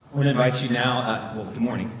I want to invite you now, good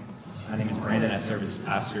morning. My name is Brandon. I serve as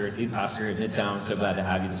lead pastor at Midtown. I'm so glad to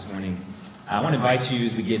have you this morning. I want to invite you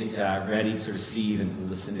as we get ready to receive and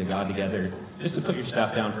listen to God together, just to put your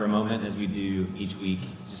stuff down for a moment as we do each week,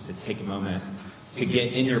 just to take a moment to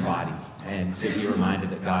get in your body and to be reminded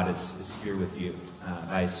that God is here with you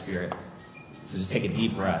by His Spirit. So just take a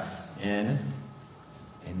deep breath in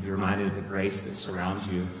and be reminded of the grace that surrounds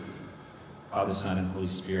you. Father, Son, and Holy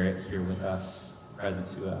Spirit here with us, present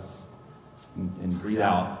to us. And breathe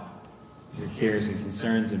out your cares and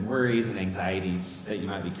concerns and worries and anxieties that you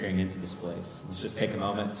might be carrying into this place. Let's just take a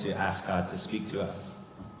moment to ask God to speak to us,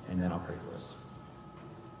 and then I'll pray for us.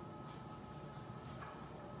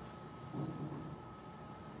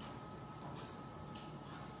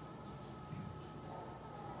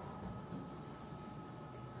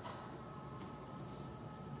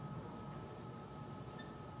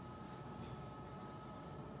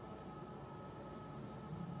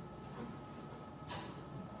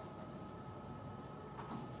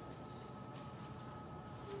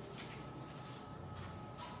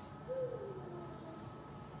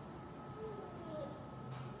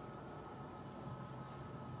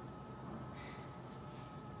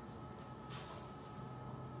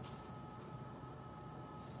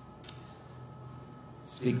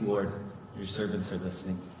 Speak, Lord. Your servants are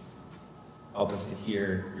listening. Help us to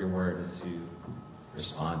hear your word and to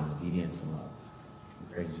respond in obedience and love.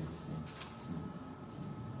 We pray in Jesus' name.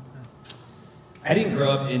 I didn't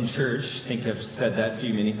grow up in church. I think I've said that to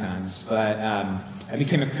you many times. But I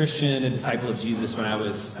became a Christian, a disciple of Jesus when I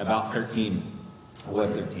was about 13. I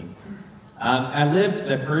was 13. I lived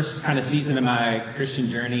the first kind of season of my Christian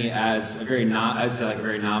journey as a very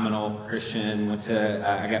nominal Christian.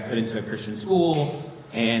 I got put into a Christian school.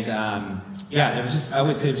 And there was just, I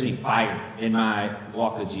would say there's any fire in my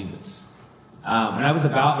walk with Jesus. When I was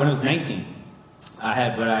 19, I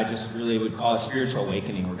had what I just really would call a spiritual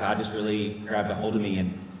awakening, where God just really grabbed a hold of me.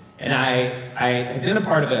 And I had been a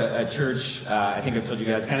part of a church, I think I've told you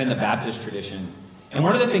guys, kind of in the Baptist tradition. And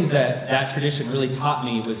one of the things that tradition really taught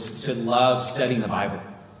me was to love studying the Bible.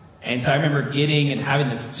 And so I remember getting and having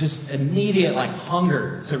this just immediate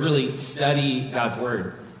hunger to really study God's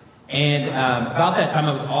Word. And about that time,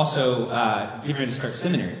 I was also getting ready to start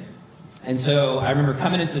seminary. And so I remember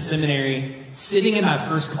coming into seminary, sitting in my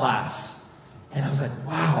first class, and I was like,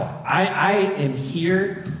 wow, I am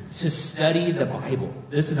here to study the Bible.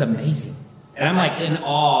 This is amazing. And I'm in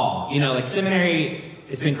awe. Seminary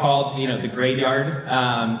has been called, the graveyard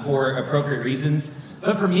for appropriate reasons.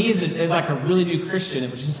 But for me, as a really new Christian, it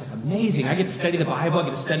was just amazing. I get to study the Bible. I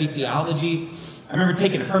get to study theology. I remember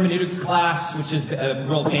taking a hermeneutics class, which is a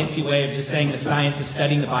real fancy way of just saying the science of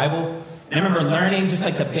studying the Bible. And I remember learning just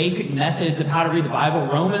the basic methods of how to read the Bible.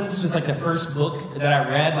 Romans was the first book that I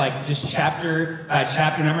read, just chapter by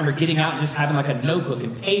chapter. And I remember getting out and just having a notebook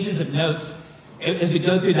and pages of notes as we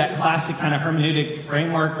go through that classic kind of hermeneutic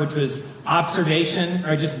framework, which was observation,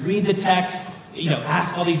 or just read the text,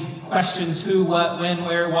 ask all these questions, who, what, when,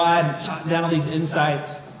 where, why, and jot down all these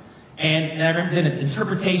insights. And I remember then it's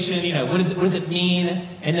interpretation, what does it mean?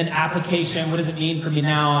 And then application, what does it mean for me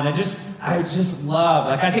now? And I just love,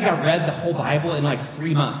 I think I read the whole Bible in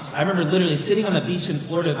 3 months. I remember literally sitting on the beach in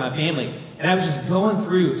Florida with my family, and I was just going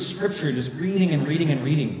through Scripture, just reading and reading and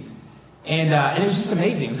reading. And it was just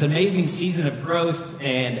amazing. It was an amazing season of growth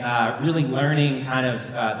and really learning kind of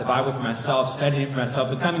the Bible for myself, studying it for myself,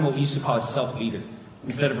 becoming what we used to call a self-feeder,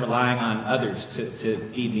 instead of relying on others to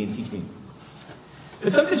feed me and teach me.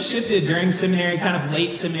 But something shifted during seminary, kind of late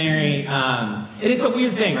seminary. And it's a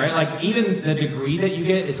weird thing, right? Even the degree that you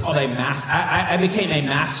get is called a master. I became a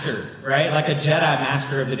master, right? Like a Jedi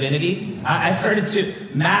master of divinity. I started to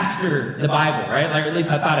master the Bible, right? At least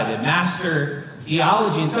I thought I did. Master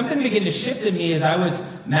theology. And something began to shift in me as I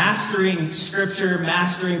was mastering Scripture,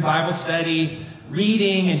 mastering Bible study,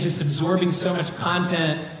 reading, and just absorbing so much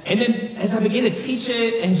content. And then as I began to teach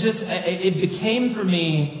it, and it became for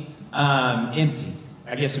me empty,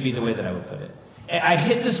 I guess would be the way that I would put it. I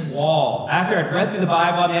hit this wall after I'd read through the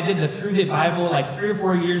Bible. I did the Through the Bible 3 or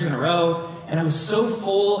 4 years in a row, and I was so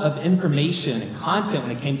full of information and content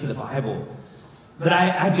when it came to the Bible. But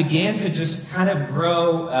I began to just kind of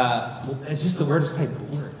grow, just the word is probably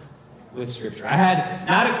bored with Scripture. I had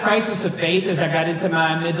not a crisis of faith as I got into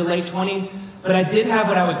my mid to late 20s, but I did have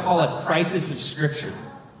what I would call a crisis of Scripture.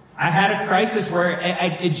 I had a crisis where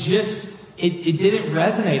it didn't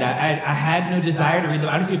resonate. I had no desire to read the Bible.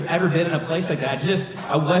 I don't know if you've ever been in a place like that.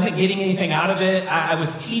 I wasn't getting anything out of it. I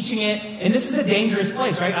was teaching it. And this is a dangerous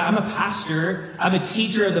place, right? I'm a pastor. I'm a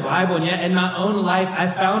teacher of the Bible. And yet in my own life, I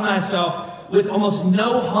found myself with almost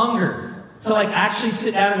no hunger to like actually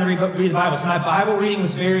sit down and read the Bible. So my Bible reading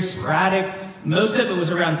was very sporadic. Most of it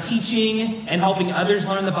was around teaching and helping others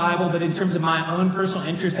learn the Bible, but in terms of my own personal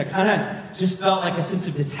interest, I kind of just felt like a sense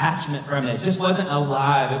of detachment from it. It just wasn't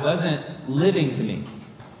alive. It wasn't living to me.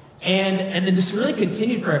 And then this really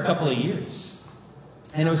continued for a couple of years.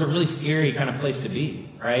 And it was a really scary kind of place to be,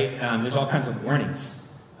 right? There's all kinds of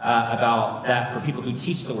warnings about that for people who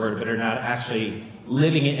teach the word but are not actually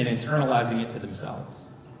living it and internalizing it for themselves.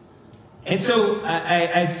 And so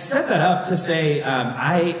I set that up to say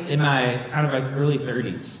I, in my kind of like early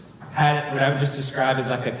 30s, had what I would just describe as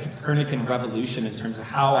like a Copernican revolution in terms of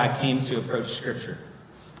how I came to approach Scripture.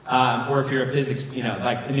 Or if you're a physics,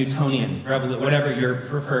 like the Newtonian, whatever your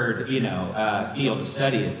preferred, field of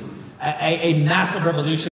study is. A massive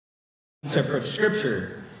revolution to approach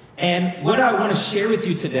Scripture. And what I want to share with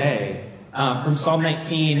you today from Psalm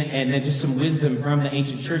 19 and then just some wisdom from the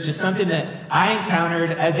ancient church is something that I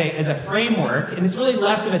encountered as a framework, and it's really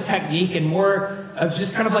less of a technique and more of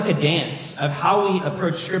just kind of like a dance of how we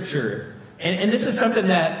approach Scripture. And this is something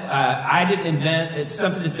that I didn't invent. It's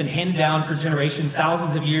something that's been handed down for generations,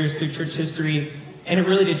 thousands of years through church history, and it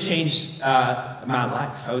really did change my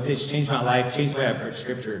life. I would say it's changed my life, changed the way I approach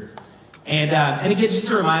Scripture. And again, just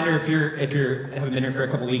a reminder, if you haven't been here for a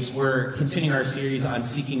couple of weeks, we're continuing our series on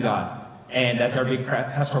seeking God. And that's our big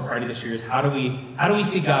pastoral priority this year is how do we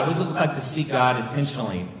seek God? What does it look like to seek God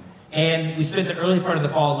intentionally? And we spent the early part of the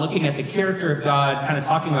fall looking at the character of God, kind of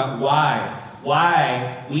talking about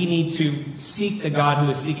why we need to seek the God who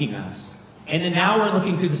is seeking us. And then now we're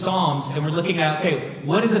looking through the Psalms and we're looking at, okay,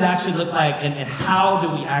 what does it actually look like and how do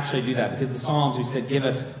we actually do that? Because the Psalms, we said, give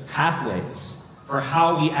us pathways for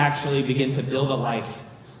how we actually begin to build a life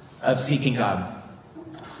of seeking God.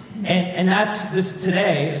 And that's this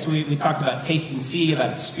today. So we talked about taste and see, about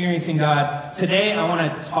experiencing God. Today, I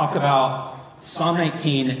want to talk about Psalm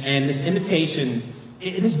 19 and this invitation,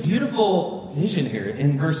 this beautiful vision here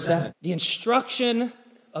in verse 7. The instruction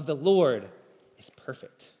of the Lord is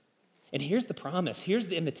perfect. And here's the promise. Here's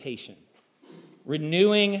the invitation.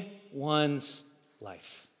 Renewing one's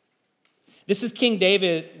life. This is King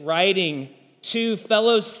David writing to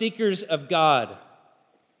fellow seekers of God.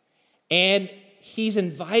 And he's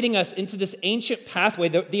inviting us into this ancient pathway.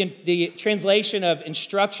 The translation of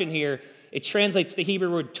instruction here, it translates the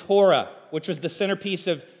Hebrew word Torah, which was the centerpiece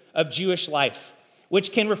of Jewish life,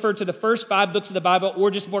 which can refer to the first 5 books of the Bible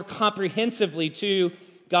or just more comprehensively to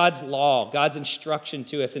God's law, God's instruction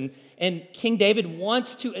to us. And King David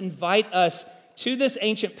wants to invite us to this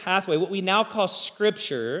ancient pathway, what we now call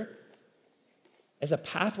Scripture, as a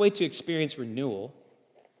pathway to experience renewal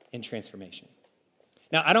and transformation.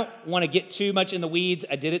 Now, I don't want to get too much in the weeds.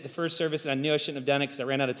 I did it the first service, and I knew I shouldn't have done it because I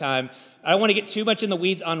ran out of time. I don't want to get too much in the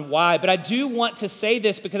weeds on why, but I do want to say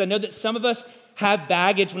this because I know that some of us have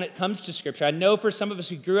baggage when it comes to Scripture. I know for some of us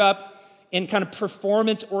who grew up in kind of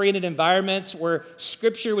performance-oriented environments where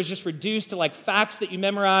Scripture was just reduced to like facts that you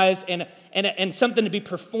memorized and something to be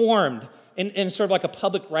performed in sort of like a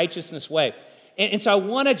public righteousness way. And so I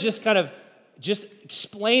want to just kind of just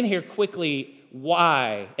explain here quickly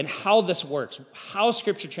why and how this works, how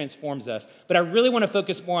Scripture transforms us. But I really want to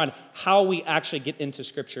focus more on how we actually get into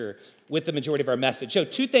Scripture with the majority of our message. So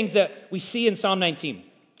 2 things that we see in Psalm 19,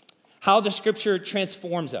 how the Scripture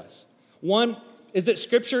transforms us. One is that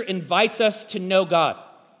Scripture invites us to know God,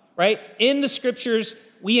 right? In the Scriptures,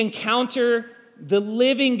 we encounter the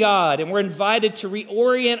living God, and we're invited to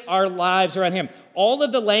reorient our lives around Him. All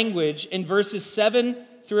of the language in verses 7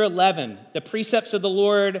 through 11, the precepts of the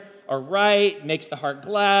Lord are right, makes the heart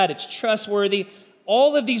glad, it's trustworthy.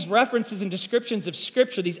 All of these references and descriptions of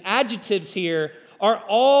Scripture, these adjectives here, are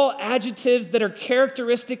all adjectives that are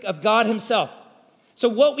characteristic of God Himself. So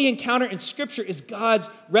what we encounter in Scripture is God's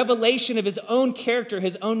revelation of His own character,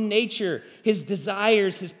 His own nature, His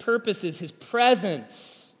desires, His purposes, His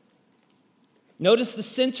presence. Notice the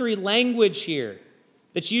sensory language here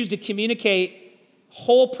that's used to communicate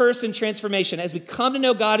whole person transformation. As we come to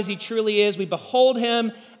know God as He truly is, we behold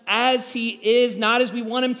Him as He is, not as we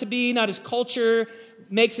want Him to be, not as culture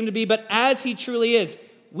makes Him to be, but as He truly is.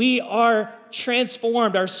 We are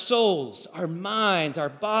transformed. Our souls, our minds, our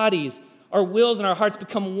bodies, our wills, and our hearts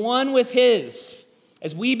become one with His.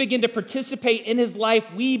 As we begin to participate in His life,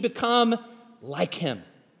 we become like Him.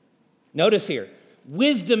 Notice here,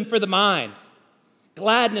 wisdom for the mind,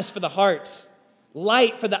 gladness for the heart,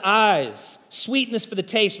 light for the eyes, sweetness for the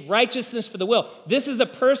taste, righteousness for the will. This is a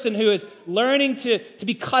person who is learning to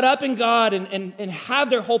be caught up in God and have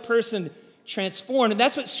their whole person transformed. And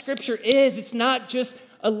that's what Scripture is. It's not just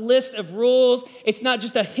a list of rules. It's not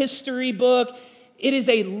just a history book. It is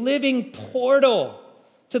a living portal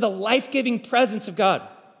to the life-giving presence of God.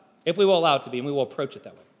 if we will allow it to be, and we will approach it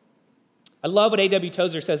that way. I love what A.W.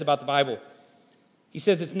 Tozer says about the Bible. He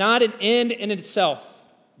says, it's not an end in itself,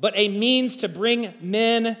 but a means to bring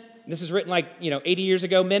men, this is written 80 years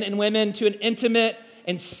ago, men and women to an intimate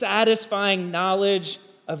and satisfying knowledge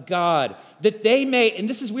of God, that they may, and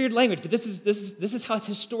this is weird language, but this is how it's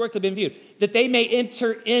historically been viewed, that they may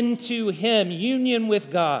enter into him, union with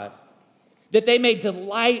God, that they may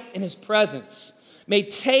delight in his presence, may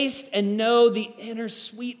taste and know the inner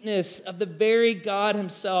sweetness of the very God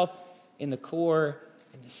himself in the core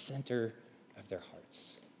and the center of their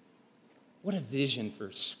hearts. What a vision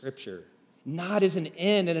for Scripture. Not as an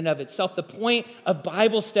end in and of itself. The point of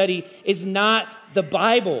Bible study is not the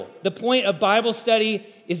Bible. The point of Bible study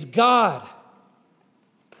is God.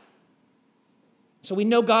 So we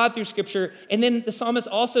know God through Scripture. And then the psalmist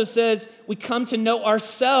also says we come to know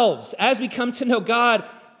ourselves. As we come to know God,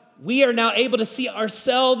 we are now able to see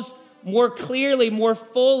ourselves more clearly, more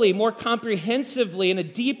fully, more comprehensively, in a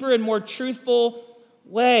deeper and more truthful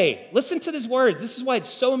way. Listen to these words. This is why it's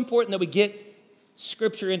so important that we get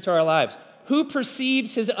Scripture into our lives. Who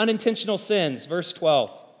perceives his unintentional sins? Verse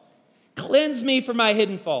 12. Cleanse me from my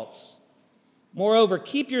hidden faults. Moreover,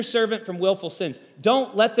 keep your servant from willful sins.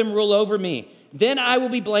 Don't let them rule over me. Then I will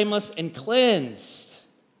be blameless and cleansed.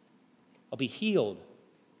 I'll be healed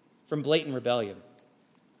from blatant rebellion.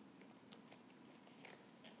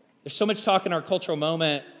 There's so much talk in our cultural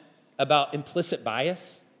moment about implicit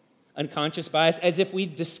bias, unconscious bias, as if we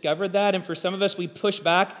discovered that. And for some of us, we push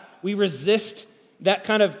back. We resist that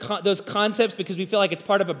kind of those concepts because we feel like it's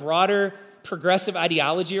part of a broader progressive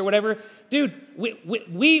ideology or whatever. Dude,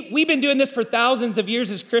 we've been doing this for thousands of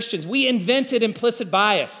years as Christians. We invented implicit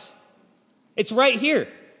bias. It's right here.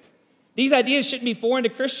 These ideas shouldn't be foreign to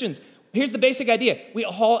Christians. Here's the basic idea. We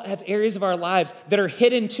all have areas of our lives that are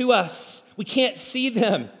hidden to us. We can't see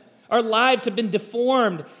them. Our lives have been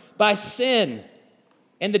deformed by sin.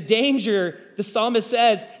 And the danger, the psalmist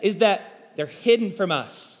says, is that they're hidden from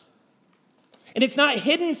us. And it's not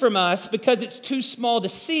hidden from us because it's too small to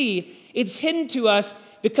see. It's hidden to us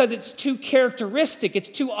because it's too characteristic. It's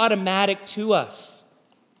too automatic to us.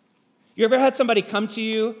 You ever had somebody come to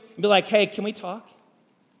you and be like, hey, can we talk?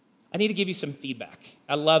 I need to give you some feedback.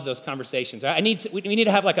 I love those conversations. Right? We need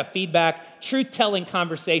to have like a feedback, truth-telling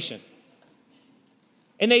conversation.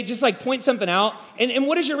 And they just like point something out. And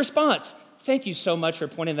what is your response? Thank you so much for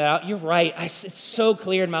pointing that out. You're right. It's so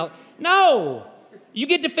clear in my life. No. You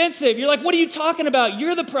get defensive. You're like, what are you talking about?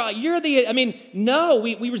 No,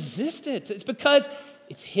 we resist it. It's because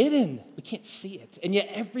it's hidden. We can't see it. And yet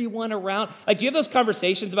everyone around, like, do you have those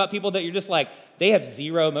conversations about people that you're just like, they have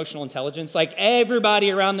zero emotional intelligence? Like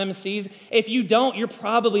everybody around them sees. If you don't, you're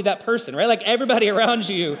probably that person, right? Like everybody around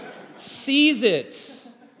you sees it.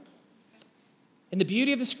 And the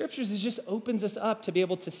beauty of the Scriptures is just opens us up to be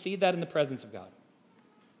able to see that in the presence of God.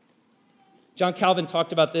 John Calvin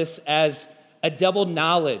talked about this as a double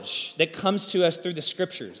knowledge that comes to us through the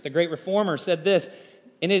Scriptures. The great reformer said this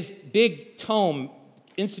in his big tome,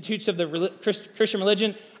 Institutes of the Christian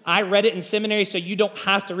Religion. I read it in seminary, so you don't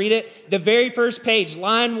have to read it. The very first page,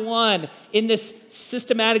 line 1, in this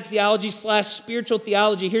systematic theology / spiritual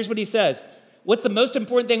theology, here's what he says. What's the most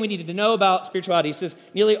important thing we need to know about spirituality? He says,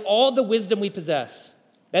 nearly all the wisdom we possess,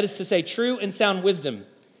 that is to say, true and sound wisdom,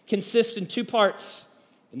 consists in 2 parts,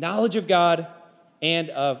 the knowledge of God and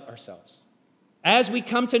of ourselves. As we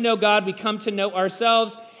come to know God, we come to know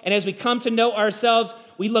ourselves. And as we come to know ourselves,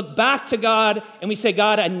 we look back to God and we say,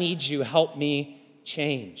 God, I need you. Help me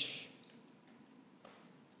change.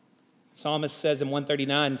 Psalmist says in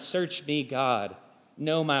 139, search me, God.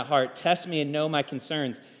 Know my heart. Test me and know my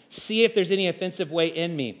concerns. See if there's any offensive way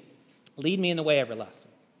in me. Lead me in the way everlasting.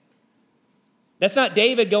 That's not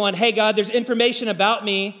David going, hey, God, there's information about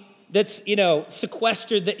me that's,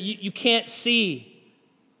 sequestered that you can't see.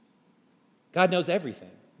 God knows everything.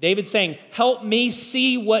 David's saying, help me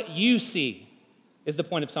see what you see, is the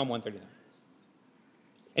point of Psalm 139.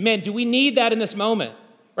 And man, do we need that in this moment,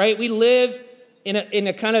 right? We live in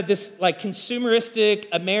a kind of this like consumeristic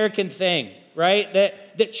American thing, right?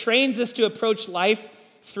 That trains us to approach life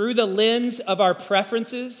through the lens of our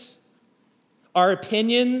preferences, our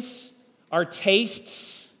opinions, our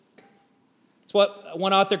tastes. It's what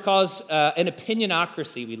one author calls an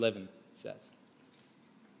opinionocracy we live in, says.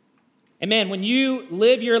 And man, when you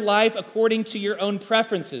live your life according to your own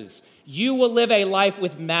preferences, you will live a life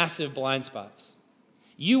with massive blind spots.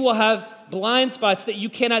 You will have blind spots that you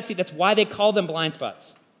cannot see. That's why they call them blind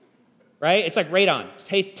spots, right? It's like radon. It's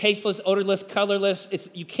tasteless, odorless, colorless.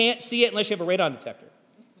 You can't see it unless you have a radon detector.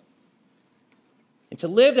 And to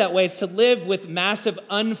live that way is to live with massive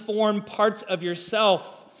unformed parts of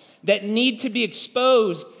yourself that need to be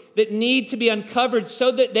exposed that need to be uncovered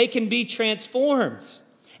so that they can be transformed.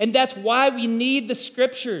 And that's why we need the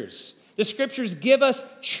Scriptures. The Scriptures give us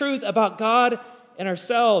truth about God and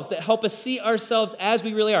ourselves that help us see ourselves as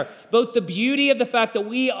we really are. Both the beauty of the fact that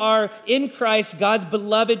we are in Christ, God's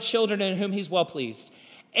beloved children in whom he's well pleased,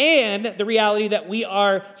 and the reality that we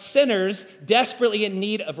are sinners desperately in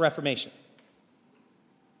need of reformation.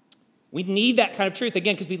 We need that kind of truth,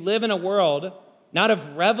 again, because we live in a world not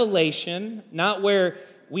of revelation, not where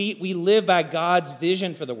we live by God's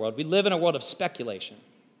vision for the world. We live in a world of speculation,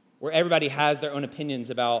 where everybody has their own opinions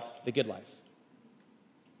about the good life.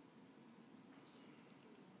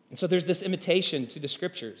 And so there's this invitation to the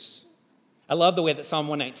Scriptures. I love the way that Psalm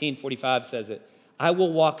 119:45 says it. I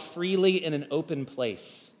will walk freely in an open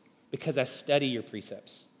place because I study your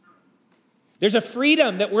precepts. There's a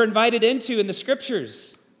freedom that we're invited into in the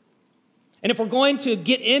Scriptures. And if we're going to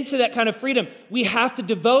get into that kind of freedom, we have to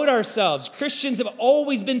devote ourselves. Christians have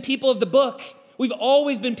always been people of the book. We've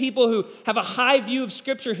always been people who have a high view of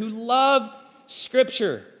Scripture, who love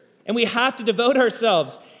Scripture. And we have to devote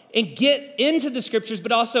ourselves and get into the Scriptures,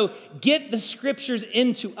 but also get the Scriptures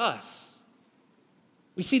into us.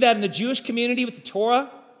 We see that in the Jewish community with the Torah.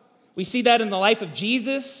 We see that in the life of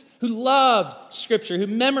Jesus, who loved Scripture, who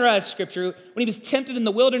memorized Scripture. When he was tempted in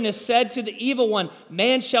the wilderness, said to the evil one,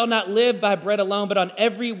 man shall not live by bread alone, but on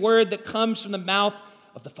every word that comes from the mouth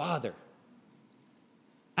of the Father.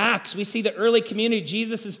 Acts, we see the early community,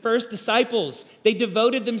 Jesus' first disciples. They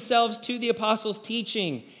devoted themselves to the apostles'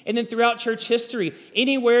 teaching. And then throughout church history,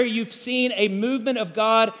 anywhere you've seen a movement of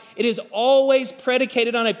God, it is always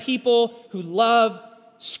predicated on a people who love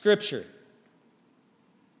Scripture.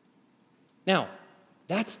 Now,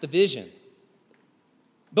 that's the vision.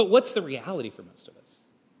 But what's the reality for most of us?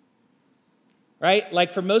 Right?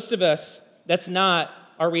 Like for most of us, that's not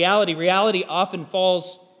our reality. Reality often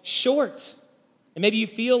falls short. And maybe you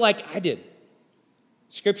feel like I did.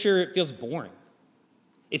 Scripture, it feels boring.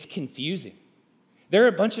 It's confusing. There are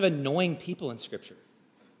a bunch of annoying people in Scripture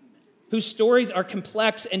whose stories are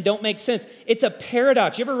complex and don't make sense. It's a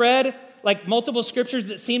paradox. You ever read like multiple scriptures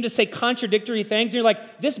that seem to say contradictory things? And you're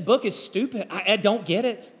like, this book is stupid. I don't get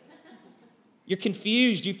it. You're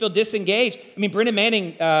confused. You feel disengaged. I mean, Brennan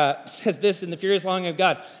Manning says this in The Furious Longing of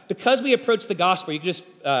God. Because we approach the gospel, you can just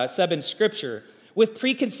sub in Scripture, with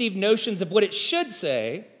preconceived notions of what it should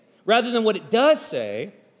say, rather than what it does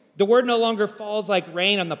say, the word no longer falls like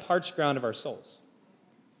rain on the parched ground of our souls.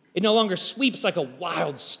 It no longer sweeps like a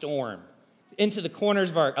wild storm into the corners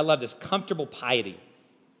of our, I love this, comfortable piety.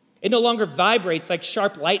 It no longer vibrates like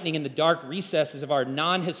sharp lightning in the dark recesses of our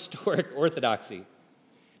non-historic orthodoxy.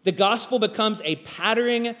 The gospel becomes a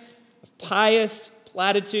pattering of pious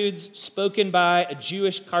platitudes spoken by a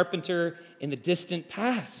Jewish carpenter in the distant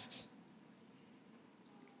past.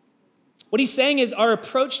 What he's saying is our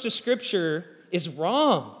approach to Scripture is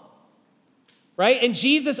wrong, right? And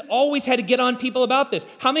Jesus always had to get on people about this.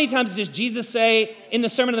 How many times does Jesus say in the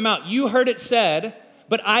Sermon on the Mount, you heard it said,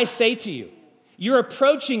 but I say to you? You're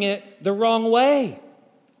approaching it the wrong way.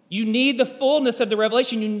 You need the fullness of the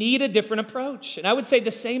revelation. You need a different approach. And I would say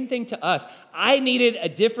the same thing to us. I needed a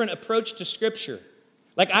different approach to Scripture.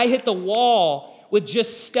 Like I hit the wall with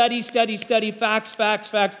just study, facts,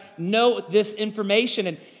 know this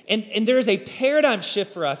information. And there is a paradigm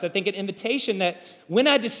shift for us, I think, an invitation that when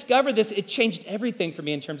I discovered this, it changed everything for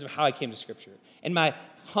me in terms of how I came to Scripture and my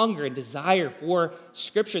hunger and desire for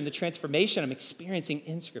Scripture and the transformation I'm experiencing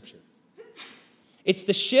in Scripture. It's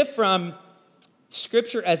the shift from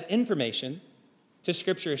Scripture as information to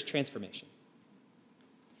Scripture as transformation.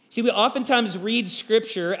 See, we oftentimes read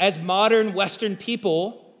Scripture as modern Western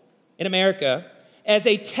people in America as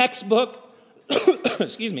a textbook,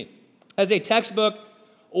 as a textbook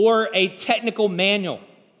or a technical manual.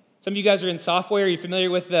 Some of you guys are in software. Are you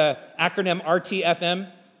familiar with the acronym RTFM?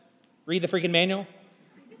 Read the freaking manual.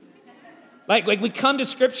 Like we come to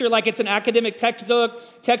Scripture like it's an academic textbook.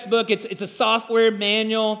 It's a software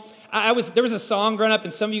manual. There was a song growing up,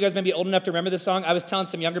 and some of you guys may be old enough to remember this song. I was telling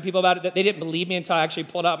some younger people about it that they didn't believe me until I actually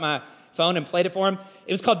pulled out my phone and played it for them.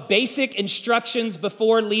 It was called Basic Instructions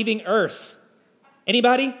Before Leaving Earth.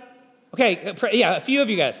 Anybody? Okay, yeah, a few of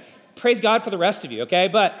you guys. Praise God for the rest of you, okay?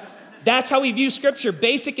 But that's how we view Scripture,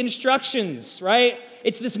 basic instructions, right?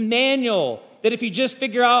 It's this manual that if you just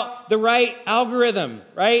figure out the right algorithm,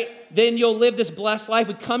 right, then you'll live this blessed life.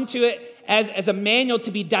 We come to it as a manual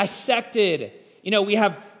to be dissected. You know, we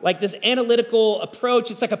have like this analytical approach.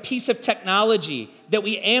 It's like a piece of technology that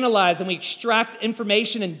we analyze and we extract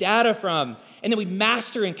information and data from, and then we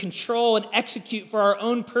master and control and execute for our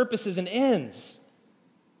own purposes and ends.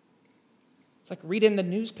 It's like reading the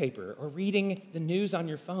newspaper or reading the news on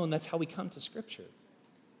your phone. That's how we come to Scripture.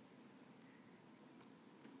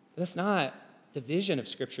 That's not the vision of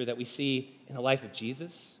Scripture that we see in the life of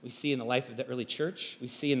Jesus, we see in the life of the early church, we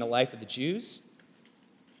see in the life of the Jews.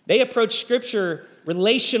 They approach Scripture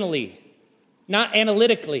relationally, not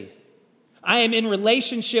analytically. I am in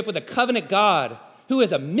relationship with a covenant God who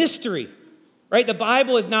is a mystery, right? The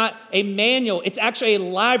Bible is not a manual. It's actually a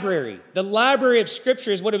library. The library of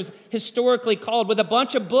Scripture is what it was historically called, with a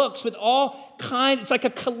bunch of books, with all kinds. It's like a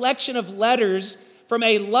collection of letters from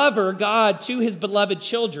a lover, God, to his beloved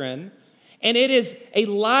children. And it is a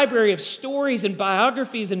library of stories and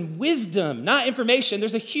biographies and wisdom, not information.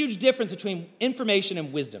 There's a huge difference between information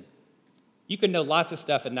and wisdom. You can know lots of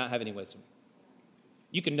stuff and not have any wisdom.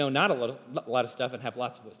 You can know not a lot of stuff and have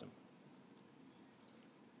lots of wisdom.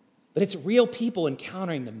 But it's real people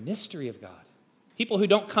encountering the mystery of God. People who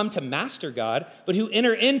don't come to master God, but who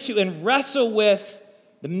enter into and wrestle with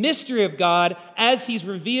the mystery of God as he's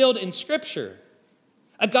revealed in Scripture.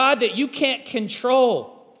 A God that you can't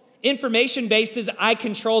control. Information-based is I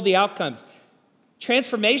control the outcomes.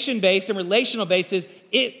 Transformation-based and relational-based is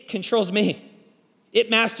it controls me.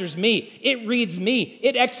 It masters me. It reads me.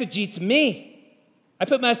 It exegetes me. I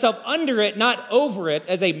put myself under it, not over it,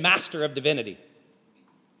 as a master of divinity.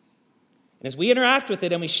 And as we interact with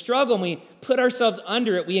it and we struggle and we put ourselves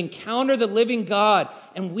under it, we encounter the living God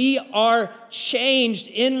and we are changed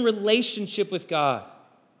in relationship with God.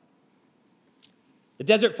 The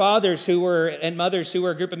Desert Fathers and mothers who were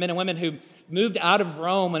a group of men and women who moved out of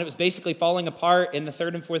Rome when it was basically falling apart in the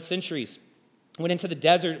 3rd and 4th centuries, went into the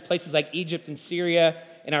desert, places like Egypt and Syria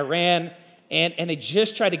and Iran, and they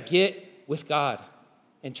just tried to get with God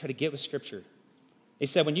and try to get with Scripture. They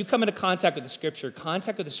said, when you come into contact with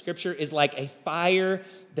the Scripture is like a fire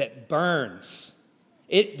that burns.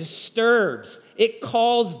 It disturbs. It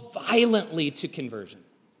calls violently to conversion.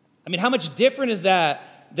 I mean, how much different is that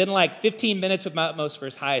than like 15 minutes with my utmost for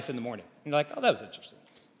his highest in the morning? And you're like, oh, that was interesting.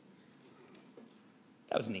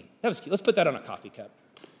 That was neat. That was cute. Let's put that on a coffee cup.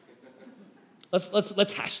 Let's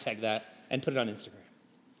hashtag that and put it on Instagram.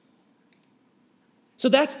 So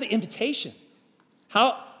that's the invitation.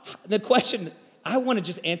 The question I want to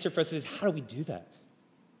just answer for us is, how do we do that?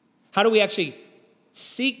 How do we actually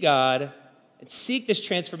seek God and seek this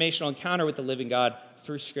transformational encounter with the living God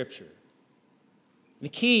through Scripture? And the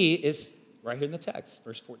key is right here in the text,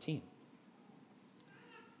 verse 14.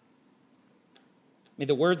 May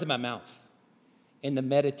the words of my mouth and the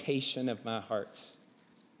meditation of my heart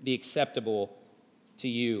be acceptable to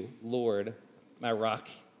you, Lord, my rock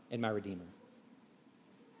and my redeemer.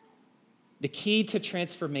 The key to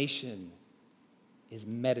transformation is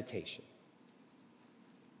meditation.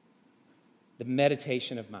 The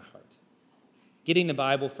meditation of my heart. Getting the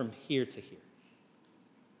Bible from here to here.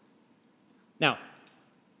 Now,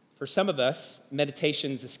 for some of us,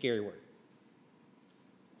 meditation is a scary word.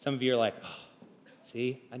 Some of you are like, oh,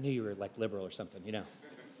 see, I knew you were like liberal or something, you know.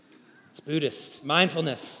 It's Buddhist,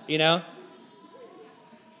 mindfulness, you know.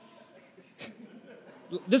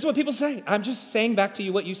 This is what people say. I'm just saying back to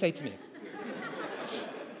you what you say to me.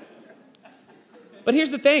 But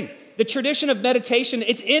here's the thing. The tradition of meditation,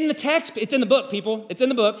 it's in the text. It's in the book, people. It's in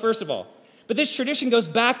the book, first of all. But this tradition goes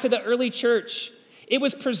back to the early church. It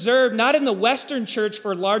was preserved not in the Western church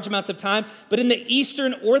for large amounts of time, but in the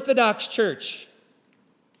Eastern Orthodox church.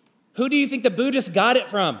 Who do you think the Buddhists got it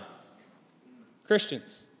from?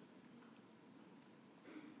 Christians.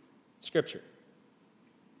 Scripture.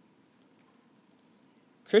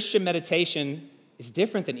 Christian meditation is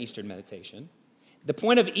different than Eastern meditation. The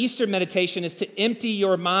point of Eastern meditation is to empty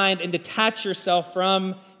your mind and detach yourself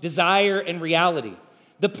from desire and reality.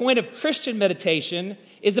 The point of Christian meditation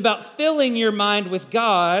is about filling your mind with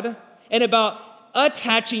God and about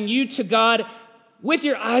attaching you to God with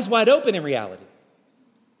your eyes wide open in reality.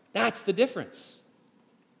 That's the difference.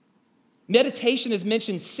 Meditation is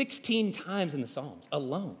mentioned 16 times in the Psalms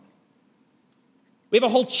alone. We have a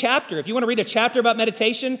whole chapter. If you want to read a chapter about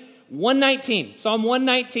meditation, 119. Psalm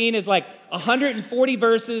 119 is like 140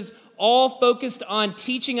 verses, all focused on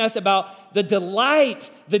teaching us about the delight,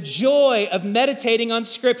 the joy of meditating on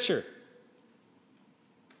Scripture.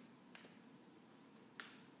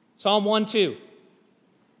 Psalm 1:2.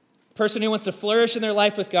 A person who wants to flourish in their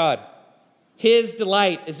life with God, his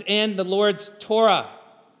delight is in the Lord's Torah,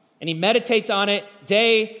 and he meditates on it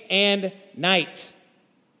day and night.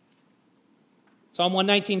 Psalm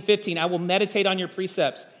 119:15, I will meditate on your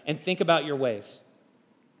precepts and think about your ways.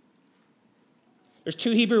 There's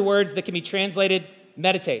two Hebrew words that can be translated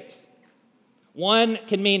meditate. One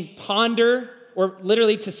can mean ponder, or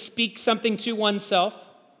literally to speak something to oneself.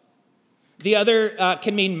 The other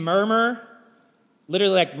can mean murmur,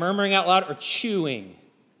 literally like murmuring out loud, or chewing.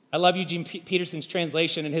 I love Eugene Peterson's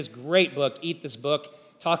translation in his great book, Eat This Book.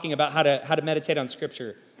 talking about how to meditate on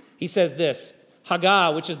Scripture. He says this,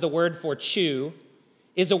 Haggah, which is the word for chew,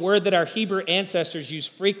 is a word that our Hebrew ancestors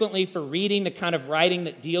used frequently for reading the kind of writing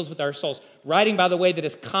that deals with our souls. Writing, by the way, that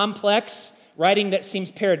is complex, writing that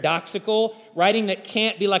seems paradoxical, writing that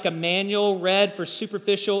can't be like a manual read for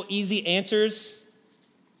superficial, easy answers.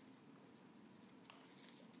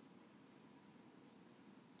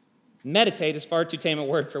 Meditate is far too tame a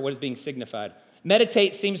word for what is being signified.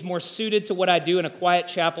 Meditate seems more suited to what I do in a quiet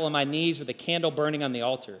chapel on my knees with a candle burning on the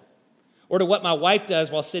altar, or to what my wife does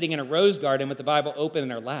while sitting in a rose garden with the Bible open in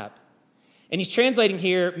her lap. And he's translating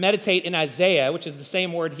here, meditate in Isaiah, which is the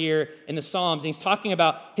same word here in the Psalms. And he's talking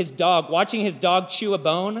about his dog, watching his dog chew a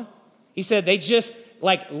bone. He said they just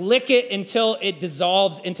like lick it until it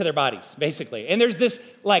dissolves into their bodies, basically. And there's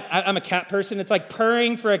this, like, I'm a cat person. It's like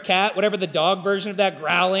purring for a cat, whatever the dog version of that,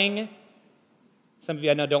 growling. Some of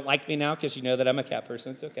you I know don't like me now because you know that I'm a cat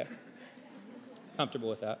person. It's okay. Comfortable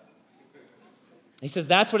with that. He says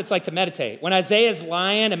that's what it's like to meditate. When Isaiah's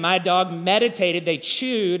lion and my dog meditated, they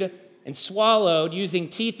chewed and swallowed using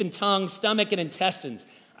teeth and tongue, stomach and intestines.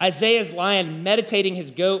 Isaiah's lion meditating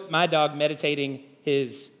his goat, my dog meditating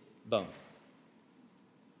his bone.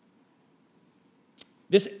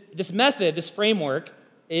 This method, this framework,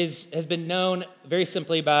 has been known very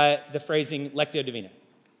simply by the phrasing Lectio Divina.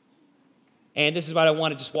 And this is what I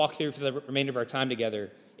want to just walk through for the remainder of our time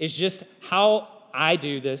together, is just how I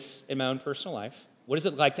do this in my own personal life. What is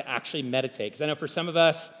it like to actually meditate? Because I know for some of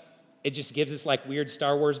us, it just gives us like weird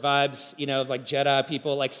Star Wars vibes, you know, of like Jedi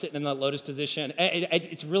people like sitting in the lotus position.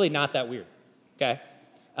 It's really not that weird, okay?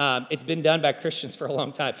 It's been done by Christians for a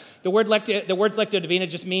long time. The words Lectio Divina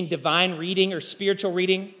just mean divine reading or spiritual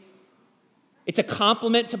reading. It's a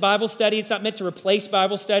complement to Bible study. It's not meant to replace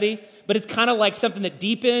Bible study, but it's kind of like something that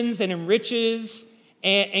deepens and enriches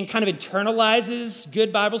and kind of internalizes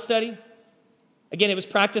good Bible study. Again, it was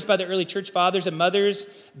practiced by the early church fathers and mothers.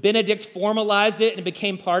 Benedict formalized it, and it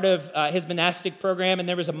became part of his monastic program. And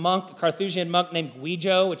there was a monk, a Carthusian monk named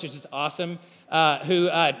Guido, which is just awesome, who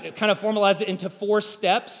kind of formalized it into 4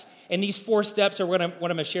 steps. And these 4 steps are what I'm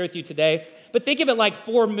going to share with you today. But think of it like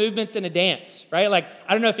 4 movements in a dance, right? Like,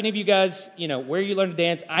 I don't know if any of you guys, you know, where you learn to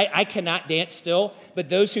dance. I cannot dance still, but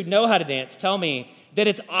those who know how to dance tell me that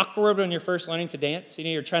it's awkward when you're first learning to dance. You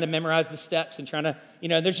know, you're trying to memorize the steps and trying to, you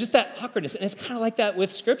know, there's just that awkwardness. And it's kind of like that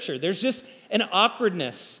with Scripture. There's just an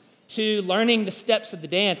awkwardness to learning the steps of the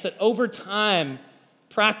dance that over time,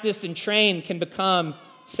 practiced and trained, can become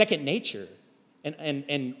second nature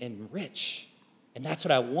and rich. And that's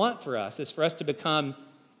what I want for us, is for us to become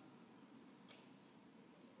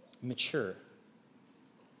mature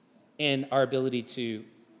in our ability to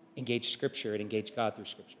engage Scripture and engage God through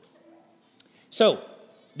Scripture. So,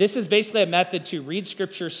 this is basically a method to read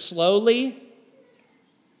Scripture slowly,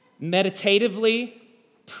 meditatively,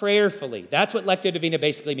 prayerfully. That's what Lectio Divina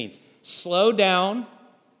basically means. Slow down,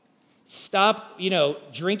 stop,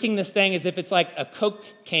 drinking this thing as if it's like a Coke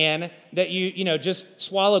can that you just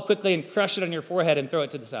swallow quickly and crush it on your forehead and throw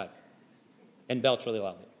it to the side and belch really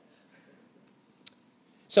loudly.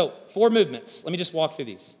 So, 4 movements. Let me just walk through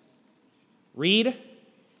these. Read,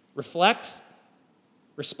 reflect,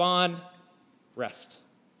 respond, rest.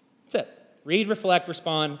 That's it. Read, reflect,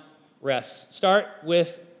 respond, rest. Start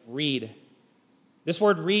with read. This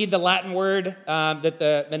word read, the Latin word that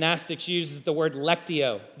the monastics use, is the word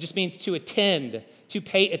lectio. It just means to attend, to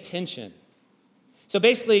pay attention. So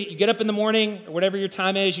basically, you get up in the morning, or whatever your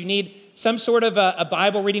time is, you need some sort of a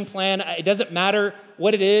Bible reading plan. It doesn't matter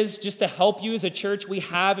what it is, just to help you as a church. We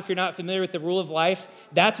have, if you're not familiar with the Rule of Life,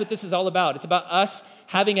 that's what this is all about. It's about us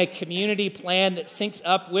having a community plan that syncs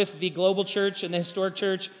up with the global church and the historic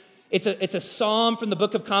church. It's a psalm from the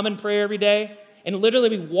Book of Common Prayer every day. And literally,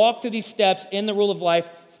 we walk through these steps in the Rule of Life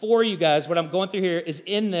for you guys. What I'm going through here is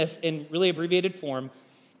in this in really abbreviated form.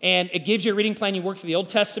 And it gives you a reading plan. You work through the Old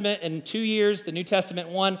Testament in 2 years, the New Testament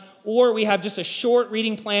 1. Or we have just a short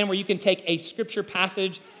reading plan where you can take a scripture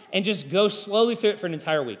passage and just go slowly through it for an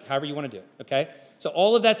entire week, however you want to do it, okay? So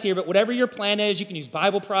all of that's here. But whatever your plan is, you can use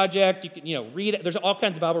Bible Project. You can, read it. There's all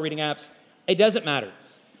kinds of Bible reading apps. It doesn't matter.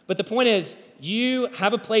 But the point is, you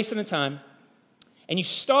have a place and a time, and you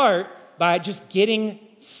start by just getting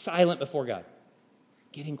silent before God,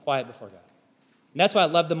 getting quiet before God. And that's why I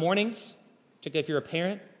love the mornings, particularly if you're a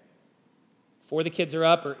parent, before the kids are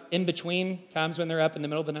up or in between times when they're up in the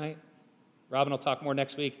middle of the night. Robin will talk more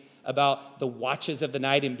next week about the watches of the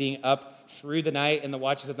night and being up through the night and the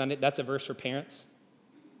watches of the night. That's a verse for parents.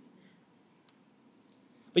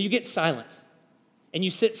 But you get silent and you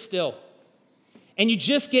sit still and you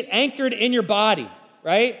just get anchored in your body,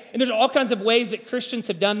 right? And there's all kinds of ways that Christians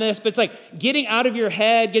have done this, but it's like getting out of your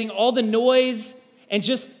head, getting all the noise and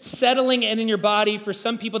just settling in your body. For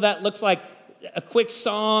some people, that looks like a quick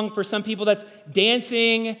song. For some people, that's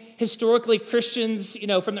dancing. Historically, Christians,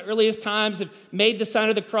 from the earliest times have made the sign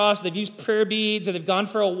of the cross. They've used prayer beads, or they've gone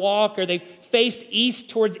for a walk, or they've faced east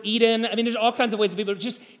towards Eden. I mean, there's all kinds of ways that people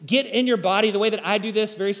just get in your body. The way that I do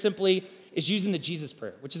this, very simply, is using the Jesus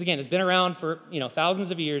prayer, which is, again, has been around for,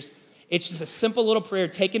 thousands of years. It's just a simple little prayer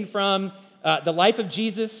taken from the life of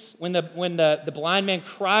Jesus when the blind man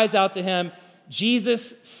cries out to him,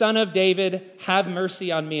 Jesus, Son of David, have mercy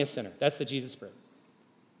on me, a sinner. That's the Jesus prayer.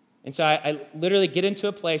 And so I literally get into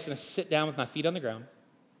a place and I sit down with my feet on the ground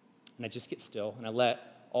and I just get still and I let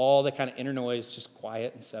all the kind of inner noise just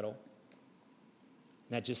quiet and settle.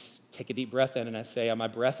 And I just take a deep breath in and I say, on my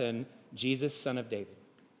breath in, Jesus, Son of David.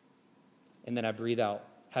 And then I breathe out,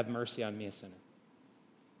 have mercy on me, a sinner.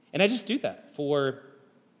 And I just do that for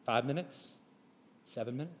 5 minutes,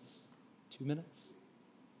 7 minutes, 2 minutes.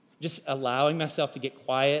 Just allowing myself to get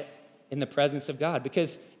quiet in the presence of God.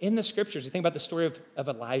 Because in the scriptures, you think about the story of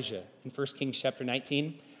Elijah in 1 Kings chapter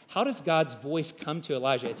 19. How does God's voice come to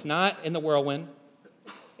Elijah? It's not in the whirlwind.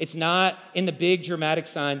 It's not in the big dramatic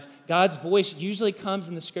signs. God's voice usually comes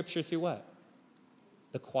in the scripture through what?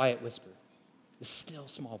 The quiet whisper, the still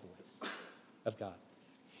small voice of God.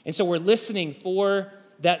 And so we're listening for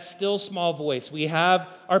that still small voice. We have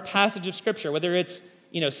our passage of scripture, whether it's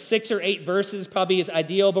 6 or 8 verses probably is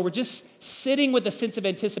ideal, but we're just sitting with a sense of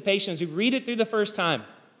anticipation as we read it through the first time.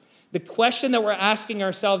 The question that we're asking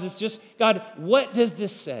ourselves is just, God, what does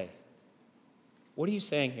this say? What are you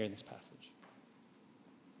saying here in this passage?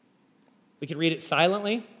 We can read it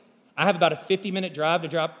silently. I have about a 50-minute drive to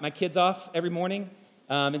drop my kids off every morning.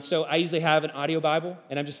 And so I usually have an audio Bible,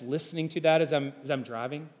 and I'm just listening to that as I'm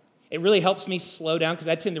driving. It really helps me slow down because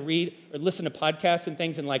I tend to read or listen to podcasts and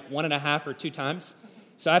things in like 1.5 or 2 times.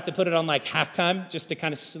 So I have to put it on like halftime just to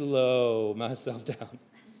kind of slow myself down.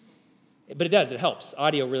 But it does, it helps.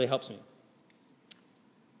 Audio really helps me.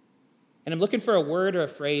 And I'm looking for a word or a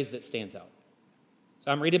phrase that stands out.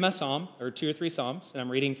 So I'm reading my psalm, or 2 or 3 psalms, and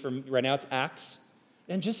I'm reading from, right now it's Acts.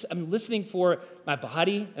 And I'm listening for my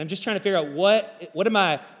body, and I'm just trying to figure out what am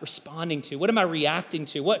I responding to? What am I reacting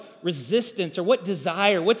to? What resistance or what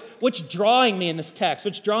desire? What's drawing me in this text?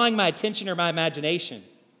 What's drawing my attention or my imagination?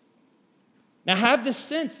 Now have this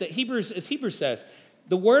sense that Hebrews says,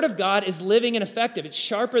 the word of God is living and effective. It's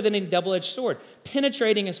sharper than a double-edged sword,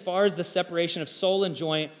 penetrating as far as the separation of soul and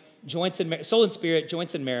soul and spirit,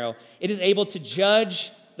 joints and marrow. It is able to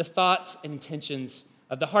judge the thoughts and intentions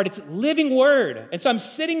of the heart. It's a living word. And so I'm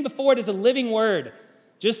sitting before it as a living word,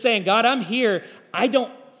 just saying, God, I'm here. I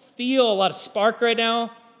don't feel a lot of spark right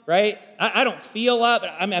now, right? I don't feel a lot,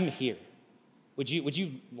 but I'm here. Would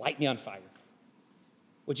you light me on fire?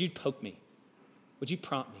 Would you poke me? Would you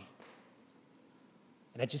prompt me?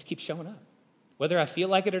 And I just keep showing up. Whether I feel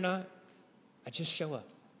like it or not, I just show up.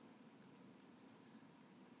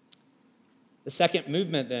 The second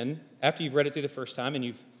movement then, after you've read it through the first time and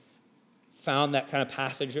you've found that kind of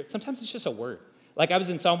passage, sometimes it's just a word. Like I was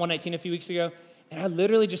in Psalm 119 a few weeks ago, and I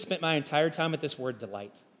literally just spent my entire time with this word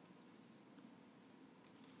delight.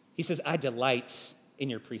 He says, I delight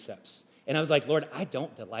in your precepts. And I was like, Lord, I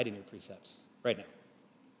don't delight in your precepts right now.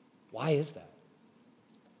 Why is that?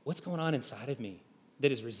 What's going on inside of me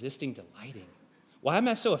that is resisting delighting? Why am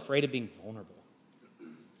I so afraid of being vulnerable?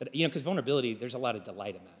 Because vulnerability, there's a lot of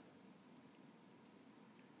delight in that.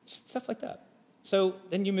 Just stuff like that. So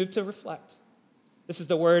then you move to reflect. This is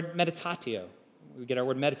the word meditatio. We get our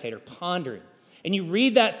word meditate or pondering. And you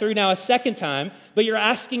read that through now a second time, but you're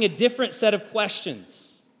asking a different set of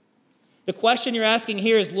questions. The question you're asking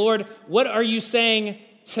here is, Lord, what are you saying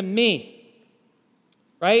to me?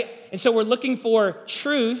 Right? And so we're looking for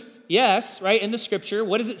truth, yes, right, in the scripture.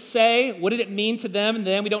 What does it say? What did it mean to them? And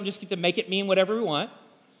then we don't just get to make it mean whatever we want.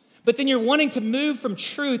 But then you're wanting to move from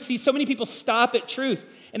truth. See, so many people stop at truth.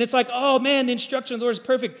 And it's like, oh man, the instruction of the Lord is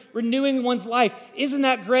perfect. Renewing one's life. Isn't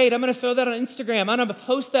that great? I'm going to throw that on Instagram. I'm going to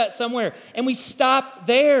post that somewhere. And we stop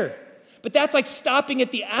there. But that's like stopping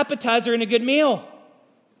at the appetizer in a good meal.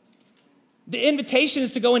 The invitation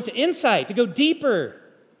is to go into insight, to go deeper.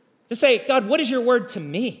 To say, God, what is your word to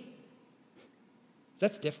me?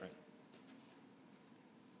 That's different.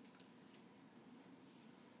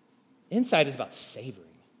 Insight is about savoring,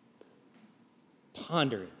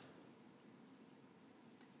 pondering,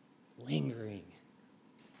 lingering.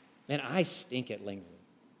 Man, I stink at lingering.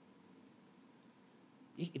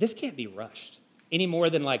 This can't be rushed any more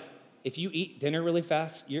than like if you eat dinner really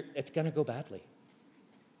fast, it's going to go badly.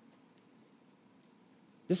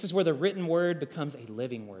 This is where the written word becomes a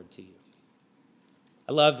living word to you.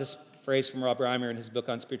 I love this phrase from Rob Reimer in his book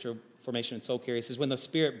on spiritual Formation and Soul Care. He says, when the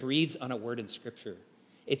Spirit breathes on a word in Scripture,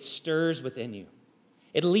 it stirs within you.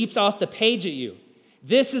 It leaps off the page at you.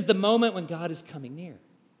 This is the moment when God is coming near.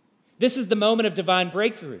 This is the moment of divine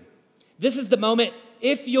breakthrough. This is the moment,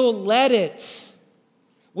 if you'll let it,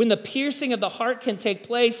 when the piercing of the heart can take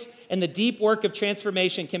place and the deep work of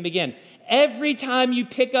transformation can begin. Every time you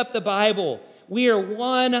pick up the Bible, we are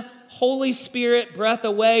one Holy Spirit breath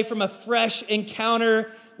away from a fresh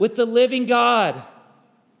encounter with the living God.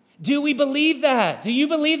 Do we believe that? Do you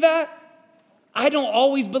believe that? I don't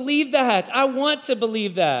always believe that. I want to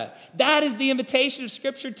believe that. That is the invitation of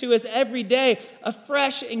Scripture to us every day, a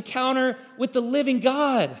fresh encounter with the living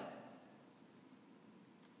God.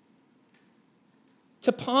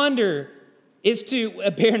 To ponder is to,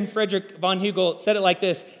 Baron Frederick von Hugel said it like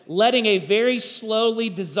this, letting a very slowly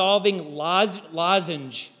dissolving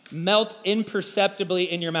lozenge melt imperceptibly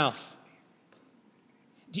in your mouth.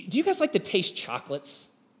 Do you guys like to taste chocolates?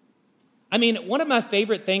 I mean, one of my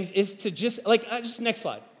favorite things is to just next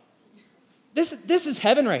slide. This is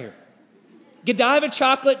heaven right here. Godiva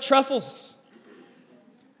chocolate truffles.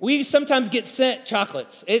 We sometimes get sent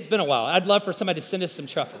chocolates. It's been a while. I'd love for somebody to send us some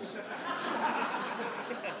truffles.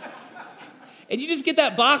 And you just get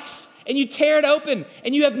that box and you tear it open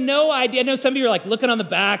and you have no idea. I know some of you are like looking on the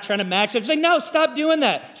back, trying to match it. I'm just like, no, stop doing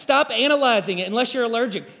that. Stop analyzing it unless you're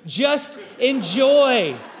allergic. Just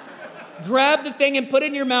enjoy. Grab the thing and put it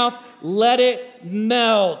in your mouth. Let it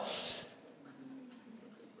melt.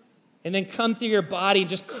 And then come through your body and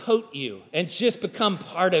just coat you and just become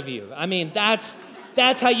part of you. I mean, that's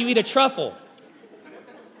how you eat a truffle.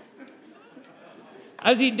 I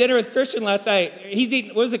was eating dinner with Christian last night. He's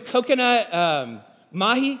eating, what was it, coconut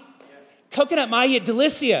mahi? Yes. Coconut mahi at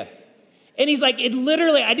Delicia. And he's like, it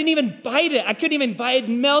literally, I didn't even bite it. I couldn't even bite it. It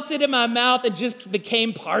melted in my mouth and just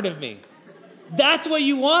became part of me. That's what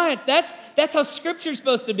you want. That's how Scripture's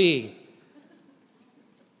supposed to be.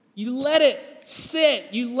 You let it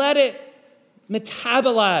sit. You let it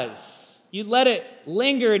metabolize. You let it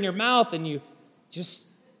linger in your mouth and you just,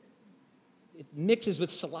 it mixes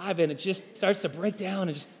with saliva and it just starts to break down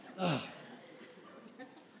and just,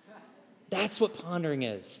 That's what pondering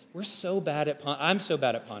is. I'm so bad at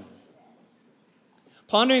pondering.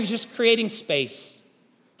 Pondering is just creating space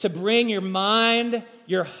to bring your mind,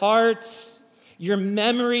 your heart, your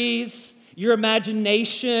memories, your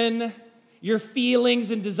imagination, your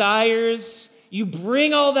feelings and desires. You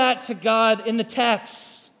bring all that to God in the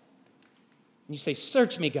text. And you say,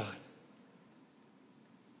 search me, God.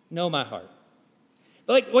 Know my heart.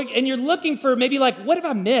 And you're looking for maybe what have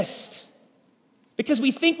I missed? Because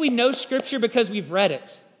we think we know Scripture because we've read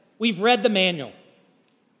it. We've read the manual.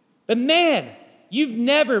 But man, you've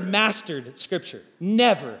never mastered Scripture.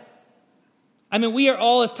 Never. I mean, we are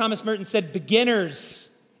all, as Thomas Merton said,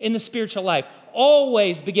 beginners in the spiritual life.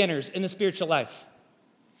 Always beginners in the spiritual life.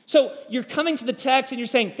 So you're coming to the text and you're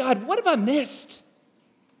saying, God, what have I missed?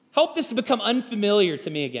 Help this to become unfamiliar to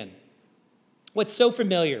me again. What's so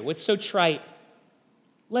familiar, what's so trite,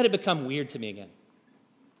 let it become weird to me again.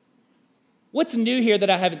 What's new here that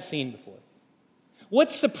I haven't seen before?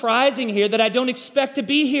 What's surprising here that I don't expect to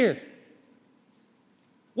be here?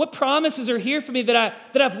 What promises are here for me that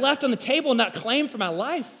I've left on the table and not claimed for my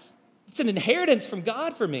life? It's an inheritance from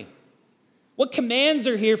God for me. What commands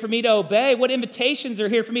are here for me to obey? What invitations are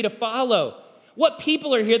here for me to follow? What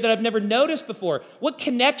people are here that I've never noticed before? What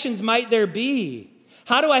connections might there be?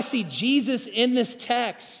 How do I see Jesus in this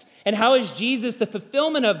text? And how is Jesus the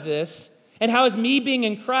fulfillment of this? And how is me being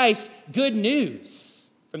in Christ good news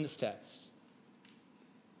from this text?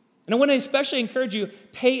 And I want to especially encourage you,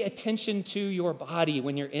 pay attention to your body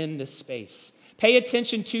when you're in this space. Pay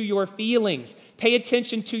attention to your feelings. Pay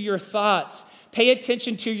attention to your thoughts. Pay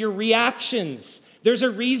attention to your reactions. There's a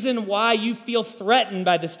reason why you feel threatened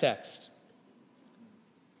by this text.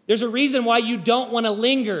 There's a reason why you don't want to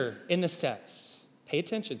linger in this text. Pay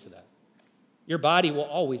attention to that. Your body will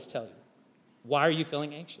always tell you. Why are you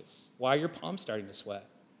feeling anxious? Why are your palms starting to sweat?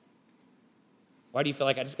 Why do you feel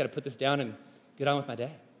like I just got to put this down and get on with my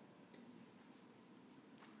day?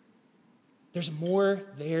 There's more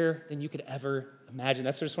there than you could ever imagine.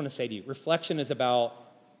 That's what I just want to say to you. Reflection is about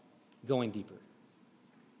going deeper.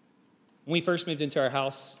 When we first moved into our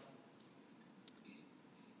house,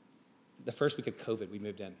 the first week of COVID, we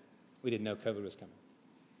moved in. We didn't know COVID was coming.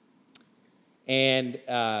 And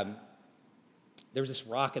there was this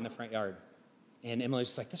rock in the front yard. And Emily was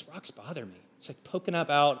just like, this rock's bothering me. It's like poking up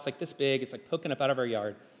out. It's like this big. It's like poking up out of our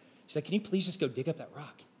yard. She's like, can you please just go dig up that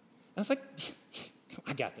rock? And I was like,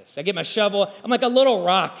 I got this. I get my shovel. I'm like a little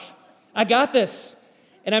rock. I got this.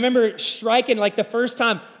 And I remember striking the first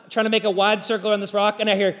time, trying to make a wide circle around this rock, and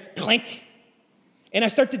I hear clink. And I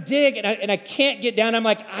start to dig, and I can't get down. I'm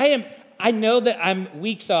like, I know that I'm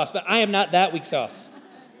weak sauce, but I am not that weak sauce.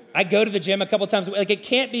 I go to the gym a couple times a week. Like, it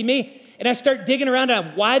can't be me. And I start digging around, and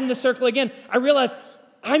I widen the circle again. I realize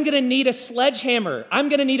I'm going to need a sledgehammer. I'm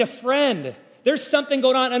going to need a friend. There's something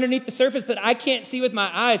going on underneath the surface that I can't see with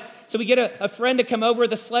my eyes. So we get a friend to come over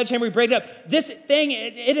with a sledgehammer. We break it up. This thing,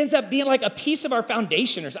 it ends up being like a piece of our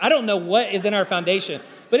foundation. I don't know what is in our foundation,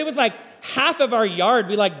 but it was like half of our yard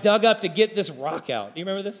we like dug up to get this rock out. Do you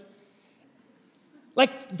remember this?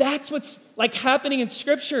 Like, that's what's like happening in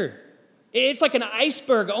Scripture. It's like an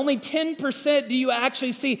iceberg. Only 10% do you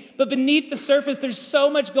actually see. But beneath the surface, there's so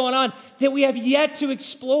much going on that we have yet to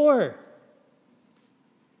explore.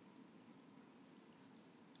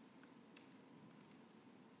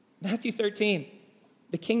 Matthew 13,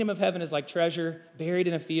 the kingdom of heaven is like treasure buried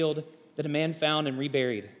in a field that a man found and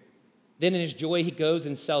reburied. Then in his joy, he goes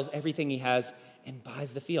and sells everything he has and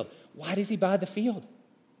buys the field. Why does he buy the field?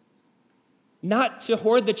 Not to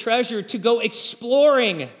hoard the treasure, to go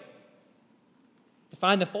exploring, to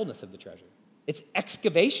find the fullness of the treasure. It's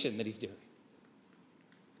excavation that he's doing.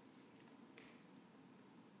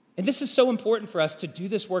 And this is so important for us to do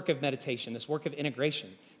this work of meditation, this work of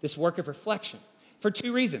integration, this work of reflection, for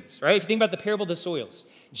two reasons, right? If you think about the parable of the soils,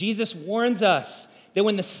 Jesus warns us that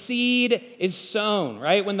when the seed is sown,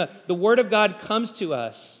 right, when the word of God comes to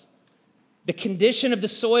us, the condition of the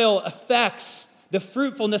soil affects the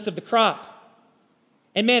fruitfulness of the crop.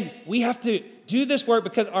 And man, we have to do this work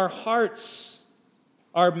because our hearts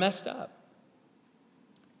are messed up.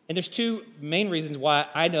 And there's two main reasons why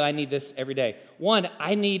I know I need this every day. One,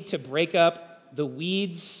 I need to break up the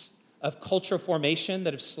weeds of cultural formation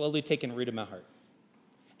that have slowly taken root in my heart.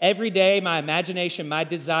 Every day, my imagination, my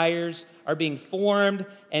desires are being formed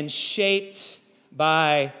and shaped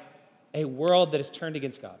by a world that is turned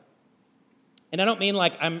against God. And I don't mean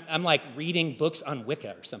like I'm like reading books on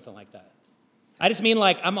Wicca or something like that. I just mean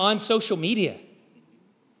like I'm on social media.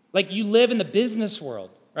 Like, you live in the business world,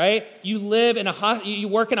 right? You live in you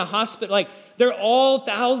work in a hospital. Like, there are all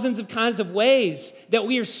thousands of kinds of ways that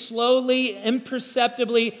we are slowly,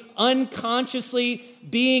 imperceptibly, unconsciously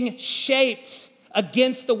being shaped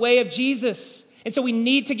against the way of Jesus. And so we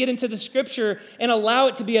need to get into the Scripture and allow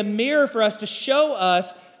it to be a mirror for us to show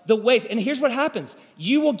us the ways. And here's what happens.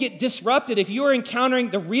 You will get disrupted if you are encountering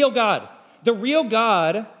the real God. The real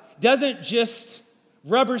God doesn't just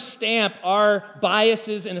rubber stamp our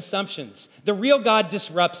biases and assumptions. The real God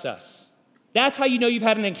disrupts us. That's how you know you've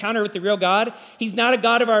had an encounter with the real God. He's not a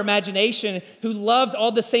God of our imagination who loves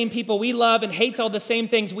all the same people we love and hates all the same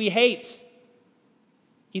things we hate.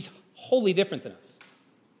 He's wholly different than us.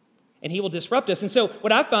 And he will disrupt us. And so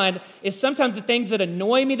what I find is sometimes the things that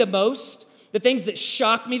annoy me the most, the things that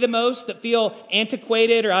shock me the most, that feel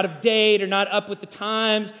antiquated or out of date or not up with the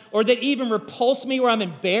times, or that even repulse me, where I'm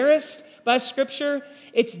embarrassed by Scripture,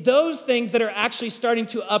 it's those things that are actually starting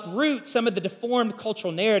to uproot some of the deformed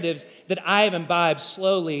cultural narratives that I have imbibed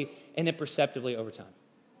slowly and imperceptibly over time.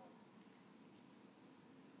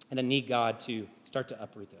 And I need God to start to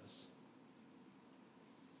uproot those.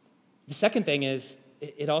 The second thing is,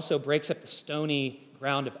 it also breaks up the stony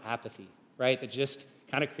ground of apathy, right? That just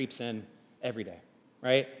kind of creeps in every day,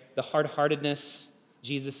 right? The hard-heartedness,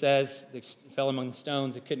 Jesus says, that fell among the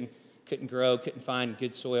stones. It couldn't grow, couldn't find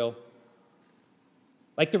good soil.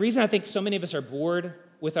 Like, the reason I think so many of us are bored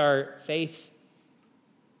with our faith,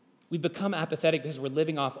 we become apathetic because we're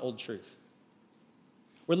living off old truth.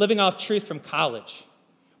 We're living off truth from college.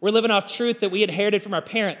 We're living off truth that we inherited from our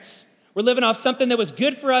parents. We're living off something that was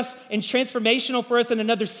good for us and transformational for us in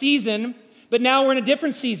another season, but now we're in a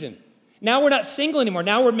different season. Now we're not single anymore.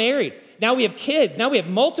 Now we're married. Now we have kids. Now we have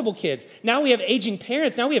multiple kids. Now we have aging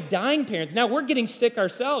parents. Now we have dying parents. Now we're getting sick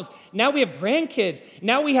ourselves. Now we have grandkids.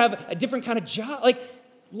 Now we have a different kind of job. Like,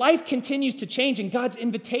 life continues to change, and God's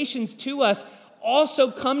invitations to us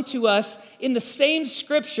also come to us in the same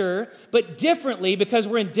Scripture, but differently because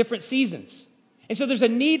we're in different seasons. And so there's a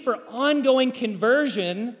need for ongoing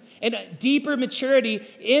conversion and a deeper maturity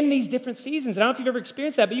in these different seasons. And I don't know if you've ever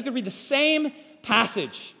experienced that, but you could read the same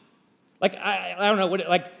passage. Like, I don't know,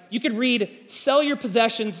 like you could read, sell your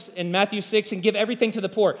possessions in Matthew 6 and give everything to the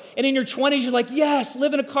poor. And in your 20s, you're like, yes,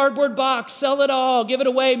 live in a cardboard box, sell it all, give it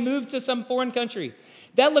away, move to some foreign country.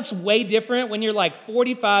 That looks way different when you're like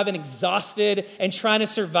 45 and exhausted and trying to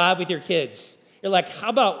survive with your kids. You're like,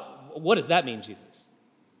 what does that mean, Jesus?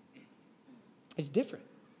 It's different.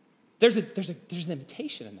 There's an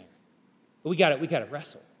invitation in there. But we got to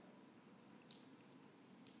wrestle.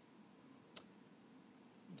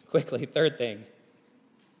 Quickly, third thing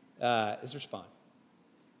is respond.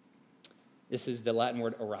 This is the Latin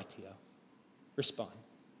word oratio, respond.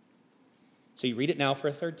 So you read it now for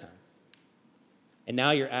a third time. And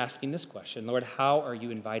now you're asking this question, Lord, how are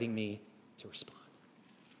you inviting me to respond?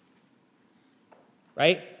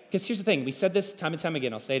 Right? Because here's the thing. We said this time and time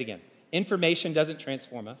again. I'll say it again. Information doesn't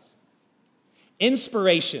transform us.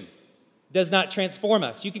 Inspiration does not transform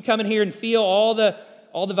us. You can come in here and feel all the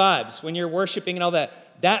vibes when you're worshiping and all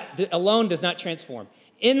that. That alone does not transform.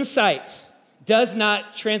 Insight does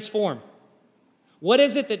not transform. What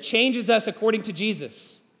is it that changes us according to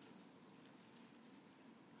Jesus?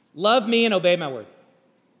 Love me and obey my word.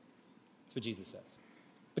 That's what Jesus says.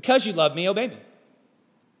 Because you love me, obey me.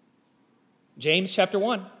 James chapter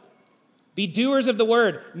 1. Be doers of the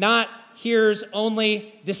word, not hearers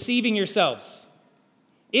only, deceiving yourselves.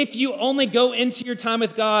 If you only go into your time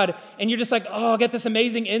with God and you're just like, oh, I'll get this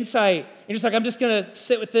amazing insight. You're just like, I'm just going to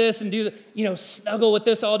sit with this and snuggle with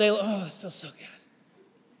this all day. Oh, this feels so good.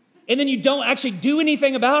 And then you don't actually do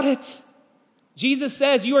anything about it. Jesus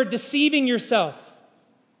says you are deceiving yourself.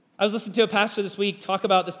 I was listening to a pastor this week talk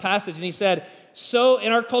about this passage, and he said, so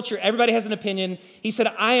in our culture, everybody has an opinion. He said,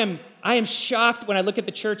 I am shocked when I look at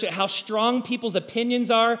the church at how strong people's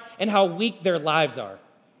opinions are and how weak their lives are.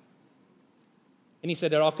 And he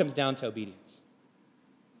said, it all comes down to obedience.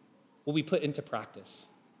 Will we put into practice?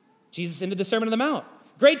 Jesus ended the Sermon on the Mount.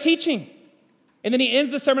 Great teaching. And then he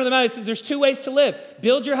ends the Sermon on the Mount. He says, there's two ways to live.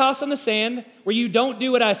 Build your house on the sand where you don't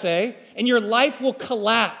do what I say, and your life will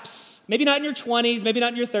collapse. Maybe not in your 20s, maybe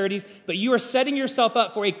not in your 30s, but you are setting yourself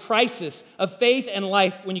up for a crisis of faith and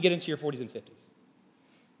life when you get into your 40s and 50s.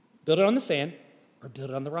 Build it on the sand or build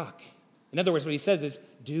it on the rock. In other words, what he says is,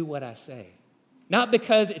 do what I say. Not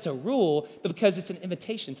because it's a rule, but because it's an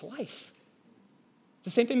invitation to life. It's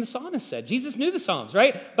the same thing the psalmist said. Jesus knew the Psalms,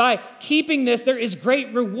 right? By keeping this, there is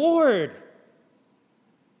great reward.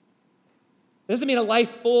 It doesn't mean a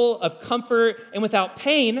life full of comfort and without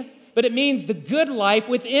pain, but it means the good life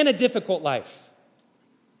within a difficult life.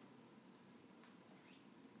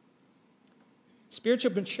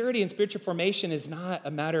 Spiritual maturity and spiritual formation is not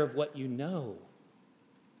a matter of what you know.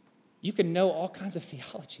 You can know all kinds of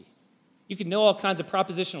theology. You can know all kinds of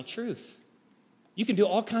propositional truth. You can do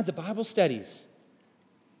all kinds of Bible studies.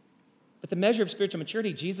 But the measure of spiritual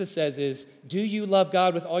maturity, Jesus says, is, do you love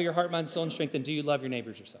God with all your heart, mind, soul, and strength, and do you love your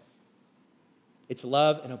neighbors yourself? It's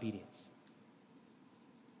love and obedience.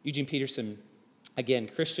 Eugene Peterson, again,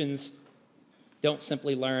 Christians don't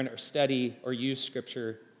simply learn or study or use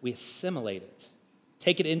Scripture. We assimilate it.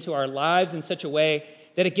 Take it into our lives in such a way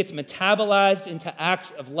that it gets metabolized into acts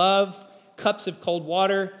of love, cups of cold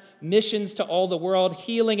water, missions to all the world,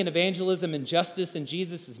 healing and evangelism and justice in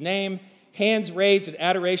Jesus' name, hands raised in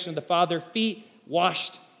adoration of the Father, feet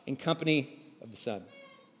washed in company of the Son.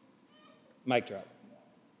 Mic drop.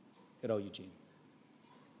 Good old Eugene.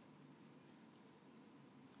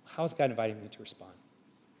 How is God inviting me to respond?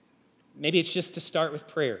 Maybe it's just to start with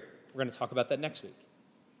prayer. We're going to talk about that next week.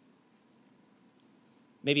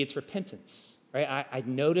 Maybe it's repentance, right? I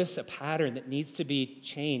notice a pattern that needs to be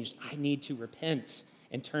changed. I need to repent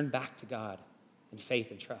and turn back to God in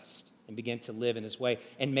faith and trust and begin to live in his way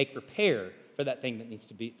and make repair for that thing that needs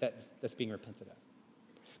to be, that's being repented of.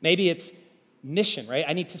 Maybe it's mission, right?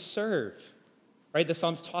 I need to serve, right? The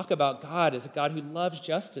Psalms talk about God as a God who loves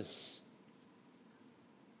justice.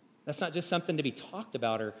 That's not just something to be talked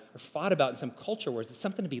about or fought about in some culture wars. It's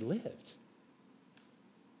something to be lived.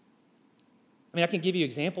 I mean, I can give you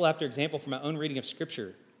example after example from my own reading of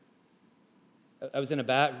Scripture. I was in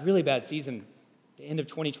a really bad season. At the end of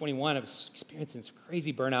 2021, I was experiencing some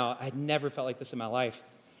crazy burnout. I had never felt like this in my life.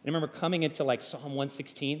 And I remember coming into like Psalm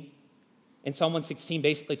 116. And Psalm 116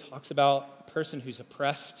 basically talks about a person who's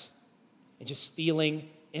oppressed and just feeling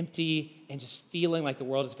empty and just feeling like the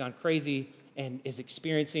world has gone crazy and is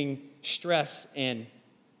experiencing stress. And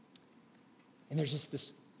there's just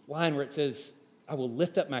this line where it says, I will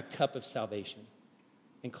lift up my cup of salvation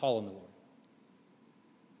and call on the Lord.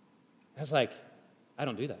 I was like, I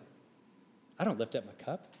don't do that. I don't lift up my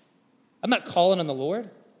cup. I'm not calling on the Lord.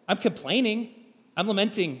 I'm complaining. I'm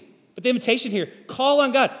lamenting. But the invitation here, call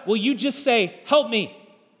on God. Will you just say, help me,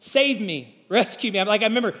 save me, rescue me? I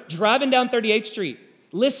remember driving down 38th Street,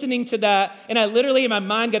 listening to that, and I literally in my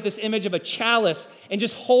mind got this image of a chalice and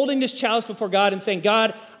just holding this chalice before God and saying,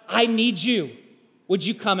 God, I need you. Would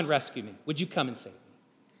you come and rescue me? Would you come and save me?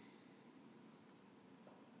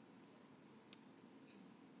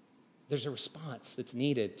 There's a response that's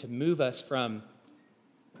needed to move us from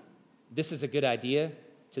this is a good idea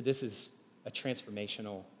to this is a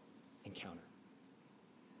transformational encounter.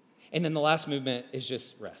 And then the last movement is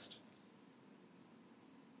just rest.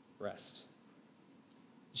 Rest.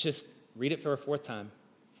 Just read it for a fourth time.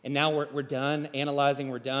 And now we're done analyzing,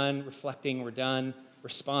 we're done reflecting, we're done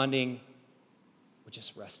responding. we're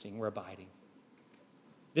just resting, we're abiding.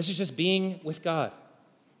 This is just being with God,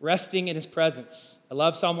 resting in his presence. I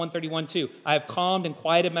love Psalm 131 too. I have calmed and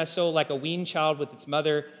quieted my soul like a weaned child with its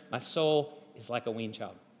mother. My soul is like a weaned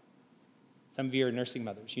child. Some of you are nursing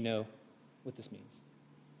mothers. You know what this means.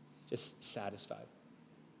 Just satisfied.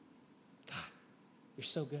 God, you're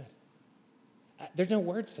so good. There's no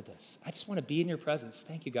words for this. I just want to be in your presence.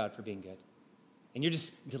 Thank you, God, for being good. And you're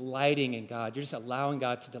just delighting in God. You're just allowing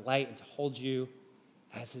God to delight and to hold you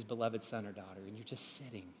as his beloved son or daughter. And you're just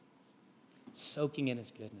sitting, soaking in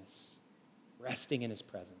his goodness, resting in his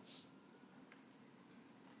presence.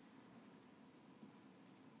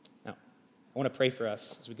 Now, I want to pray for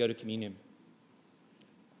us as we go to communion.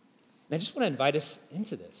 And I just want to invite us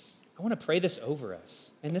into this. I want to pray this over us.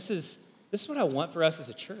 And this is what I want for us as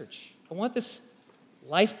a church. I want this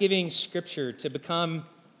life-giving scripture to become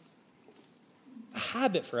a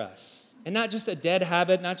habit for us. And not just a dead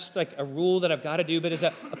habit, not just like a rule that I've got to do, but as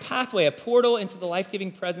a pathway, a portal into the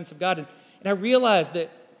life-giving presence of God. And I realize that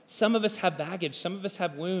some of us have baggage, some of us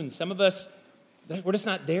have wounds, some of us, we're just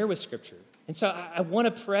not there with Scripture. And so I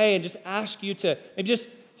want to pray and just ask you to maybe just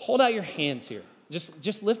hold out your hands here.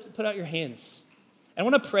 Just put out your hands. And I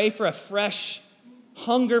want to pray for a fresh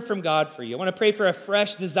hunger from God for you. I want to pray for a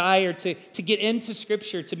fresh desire to get into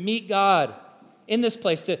Scripture, to meet God in this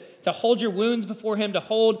place, to hold your wounds before him, to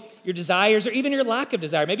hold your desires or even your lack of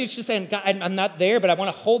desire. Maybe it's just saying, God, I'm not there, but I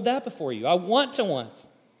want to hold that before you. I want to want.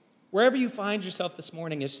 Wherever you find yourself this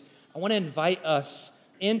morning, I want to invite us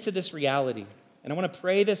into this reality. And I want to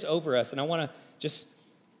pray this over us. And I want to just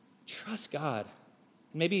trust God.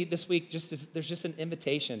 And maybe this week, there's just an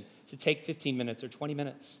invitation to take 15 minutes or 20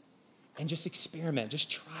 minutes and just experiment.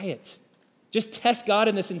 Just try it. Just test God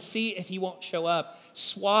in this and see if he won't show up.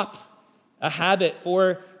 Swap a habit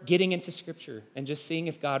for getting into Scripture and just seeing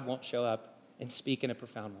if God won't show up and speak in a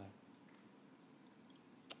profound way.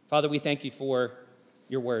 Father, we thank you for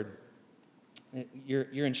your word.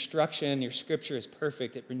 Your instruction, your Scripture is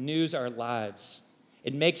perfect. It renews our lives.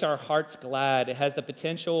 It makes our hearts glad. It has the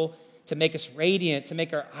potential to make us radiant, to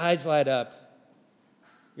make our eyes light up.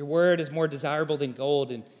 Your word is more desirable than gold.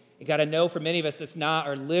 And God, I know for many of us that's not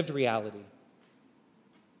our lived reality.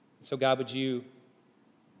 So God, would you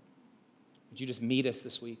just meet us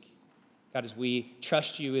this week? God, as we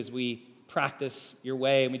trust you, as we practice your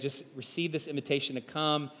way, and we just receive this invitation to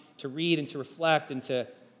come, to read and to reflect and to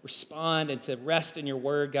respond and to rest in your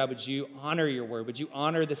word, God, would you honor your word? Would you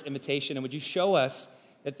honor this invitation? And would you show us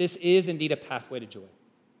that this is indeed a pathway to joy?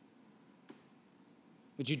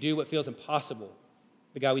 Would you do what feels impossible,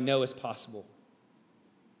 but God, we know is possible?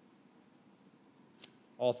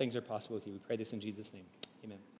 All things are possible with you. We pray this in Jesus' name. Amen.